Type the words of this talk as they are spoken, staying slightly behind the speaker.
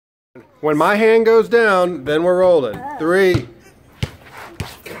When my hand goes down, then we're rolling. 3.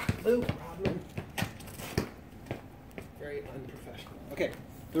 Very unprofessional. Okay,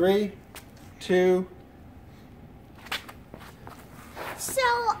 3, 2. So,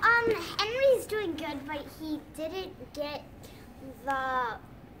 Henry's doing good, but he didn't get the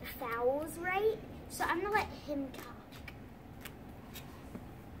fouls right. So I'm gonna let him talk.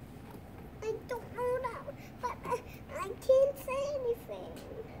 I don't know that, but I can't say anything.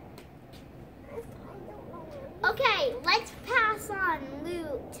 I don't know. Okay, let's pass on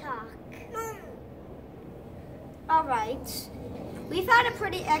Luke talk. All right. We've had a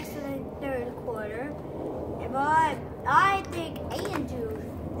pretty excellent third quarter, but I think Andrew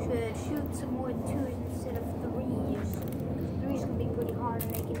should shoot some more 2s instead of 3s. 3s can be pretty hard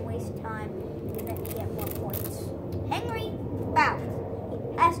and they can waste time and then get more points. Henry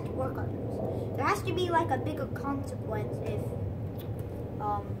fouled. He has to work on this. There has to be like a bigger consequence if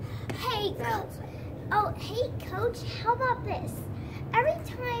Hey, Coach, how about this? Every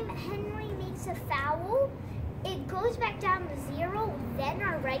time Henry makes a foul, it goes back down to 0, then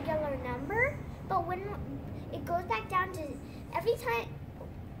our regular number. But when it goes back down to every time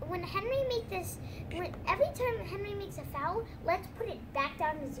Henry makes a foul, let's put it back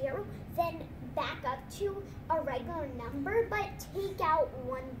down to 0, then back up to a regular number, but take out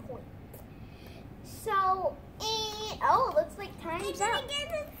 1 point. So, it looks like time's up.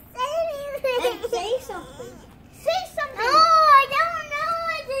 Hey, say something. Say something. Oh, I don't know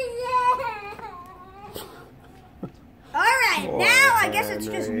what to say. All right, now I guess it's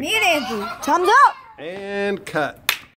just me and Andrew. Thumbs up. And cut.